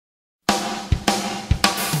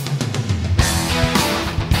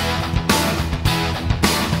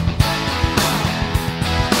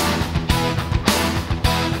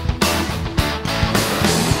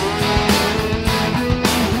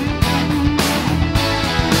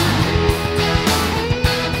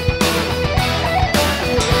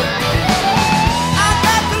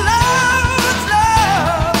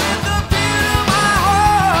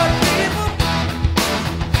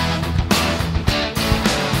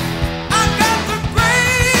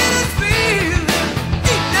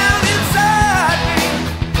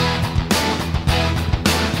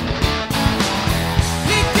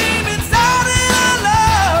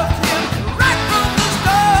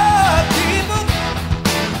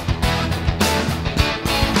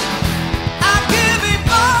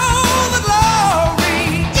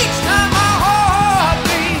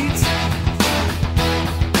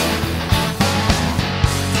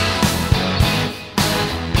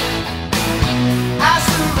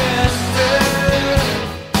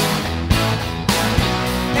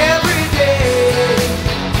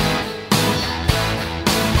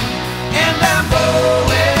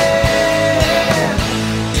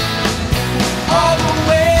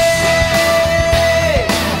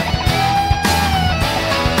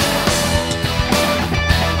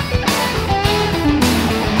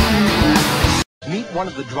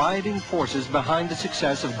the driving forces behind the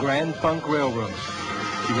success of Grand Funk Railroad.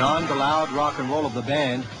 Beyond the loud rock and roll of the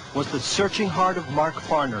band was the searching heart of Mark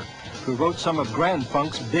Farner, who wrote some of Grand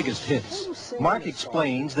Funk's biggest hits. Mark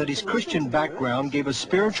explains that his Christian background gave a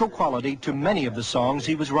spiritual quality to many of the songs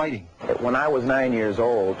he was writing. When I was 9 years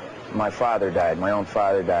old, my father died, my own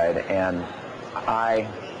father died, and I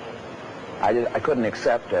couldn't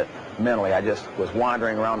accept it mentally. I just was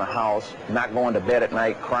wandering around the house, not going to bed at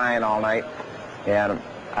night, crying all night, and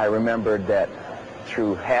I remembered that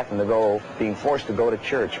through having to go, being forced to go to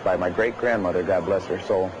church by my great-grandmother, God bless her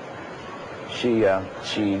soul, she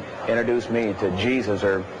introduced me to Jesus,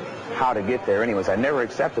 or how to get there. Anyways, I never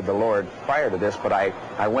accepted the Lord prior to this, but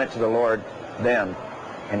I went to the Lord then,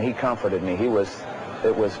 and he comforted me.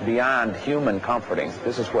 It was beyond human comforting.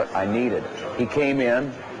 This is what I needed. He came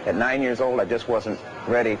in. At 9 years old, I just wasn't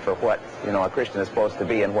ready for what, a Christian is supposed to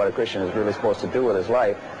be and what a Christian is really supposed to do with his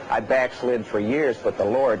life. I backslid for years, but the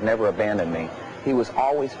Lord never abandoned me. He was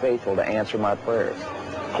always faithful to answer my prayers.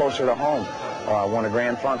 Closer to Home, one of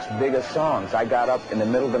Grand Funk's biggest songs. I got up in the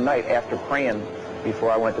middle of the night after praying before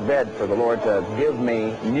I went to bed for the Lord to give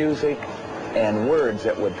me music and words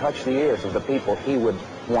that would touch the ears of the people he would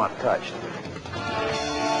want touched.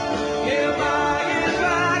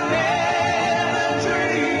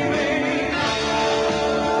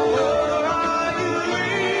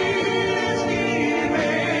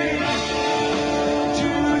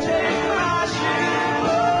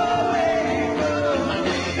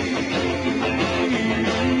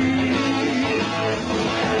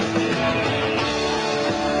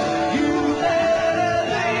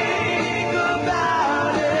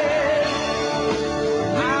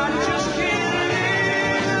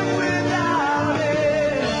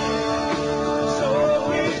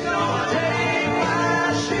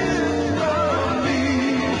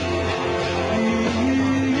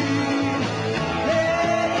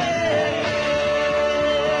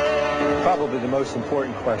 Probably the most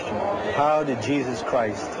important question: how did Jesus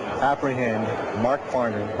Christ apprehend Mark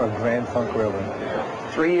Farner of Grand Funk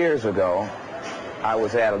Railroad? 3 years ago, I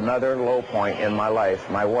was at another low point in my life.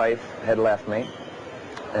 My wife had left me,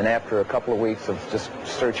 and after a couple of weeks of just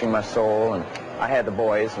searching my soul, and I had the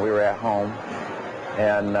boys, we were at home,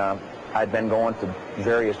 and I'd been going to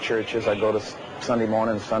various churches. I'd go to Sunday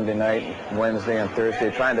morning, Sunday night, Wednesday and Thursday,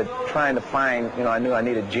 trying to find, I knew I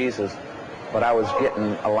needed Jesus, but I was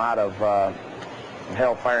getting a lot of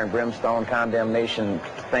hellfire and brimstone, condemnation,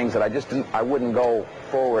 things that I wouldn't go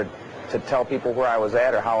forward to tell people where I was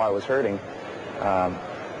at or how I was hurting.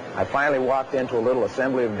 I finally walked into a little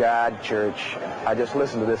Assembly of God church. I just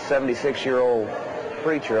listened to this 76-year-old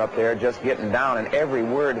preacher up there just getting down, and every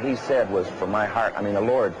word he said was from my heart. I mean, the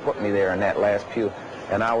Lord put me there in that last pew,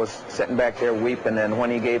 and I was sitting back there weeping, and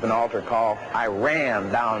when he gave an altar call, I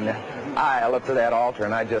ran down the aisle up to that altar,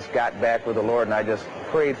 and I just got back with the Lord, and I just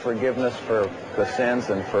prayed forgiveness for the sins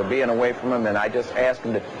and for being away from him, and I just asked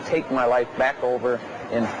him to take my life back over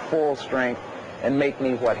in full strength and make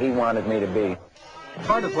me what he wanted me to be.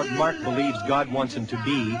 Part of what Mark believes God wants him to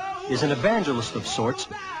be is an evangelist of sorts,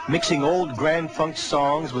 mixing old Grand Funk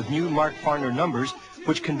songs with new Mark Farner numbers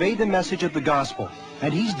which convey the message of the gospel.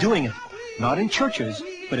 And he's doing it, not in churches,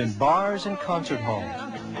 but in bars and concert halls.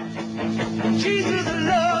 Jesus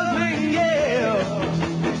loves me, yeah.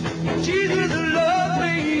 Jesus loves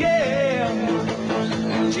me, yeah.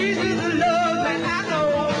 Jesus loves me, I know.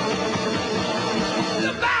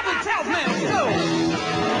 The Bible tells me so.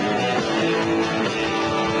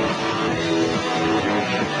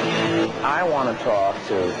 I want to talk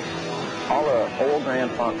to all the old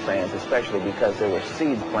Grand Funk fans, especially because there were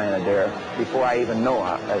seeds planted there before I even knew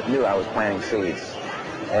I was planting seeds.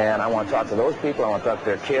 And I want to talk to those people. I want to talk to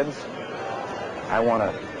their kids. I want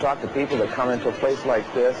to talk to people that come into a place like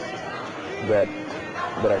this that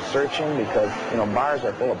are searching, because, bars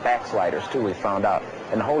are full of backsliders, too, we found out.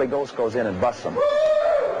 And the Holy Ghost goes in and busts them.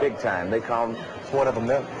 Big time. They come. It's one of them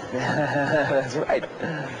now. That's right.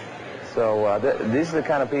 So these are the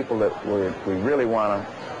kind of people that we really want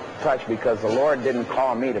to touch, because the Lord didn't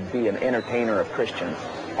call me to be an entertainer of Christians.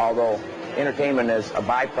 Although entertainment is a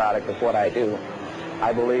byproduct of what I do,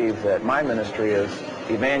 I believe that my ministry is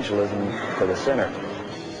evangelism to the sinner.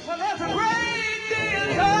 Well, there's a great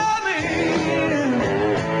deal coming.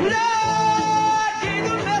 Lord, give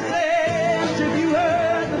the message if you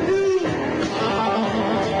heard the news.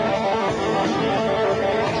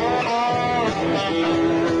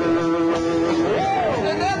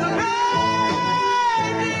 And there's a great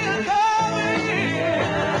deal coming.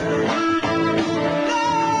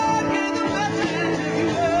 Lord, give the message if you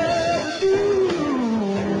heard the news.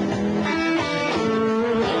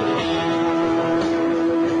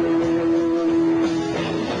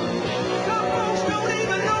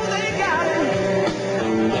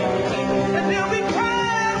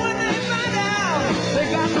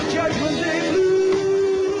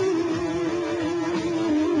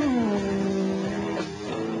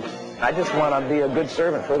 I just want to be a good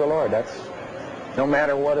servant for the Lord. That's no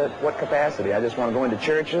matter what capacity. I just want to go into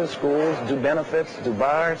churches, schools, do benefits, do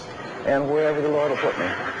bars, and wherever the Lord will put me.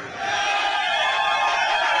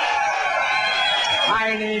 I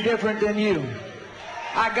ain't any different than you.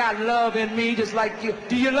 I got love in me just like you.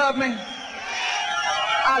 Do you love me?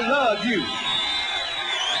 I love you.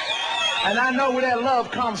 And I know where that love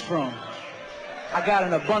comes from. I got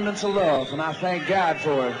an abundance of love, and I thank God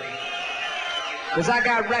for it. Because I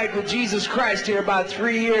got right with Jesus Christ here about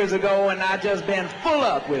 3 years ago, and I just been full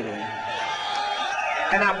up with Him.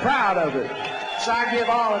 And I'm proud of it. So I give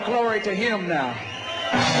all the glory to Him now.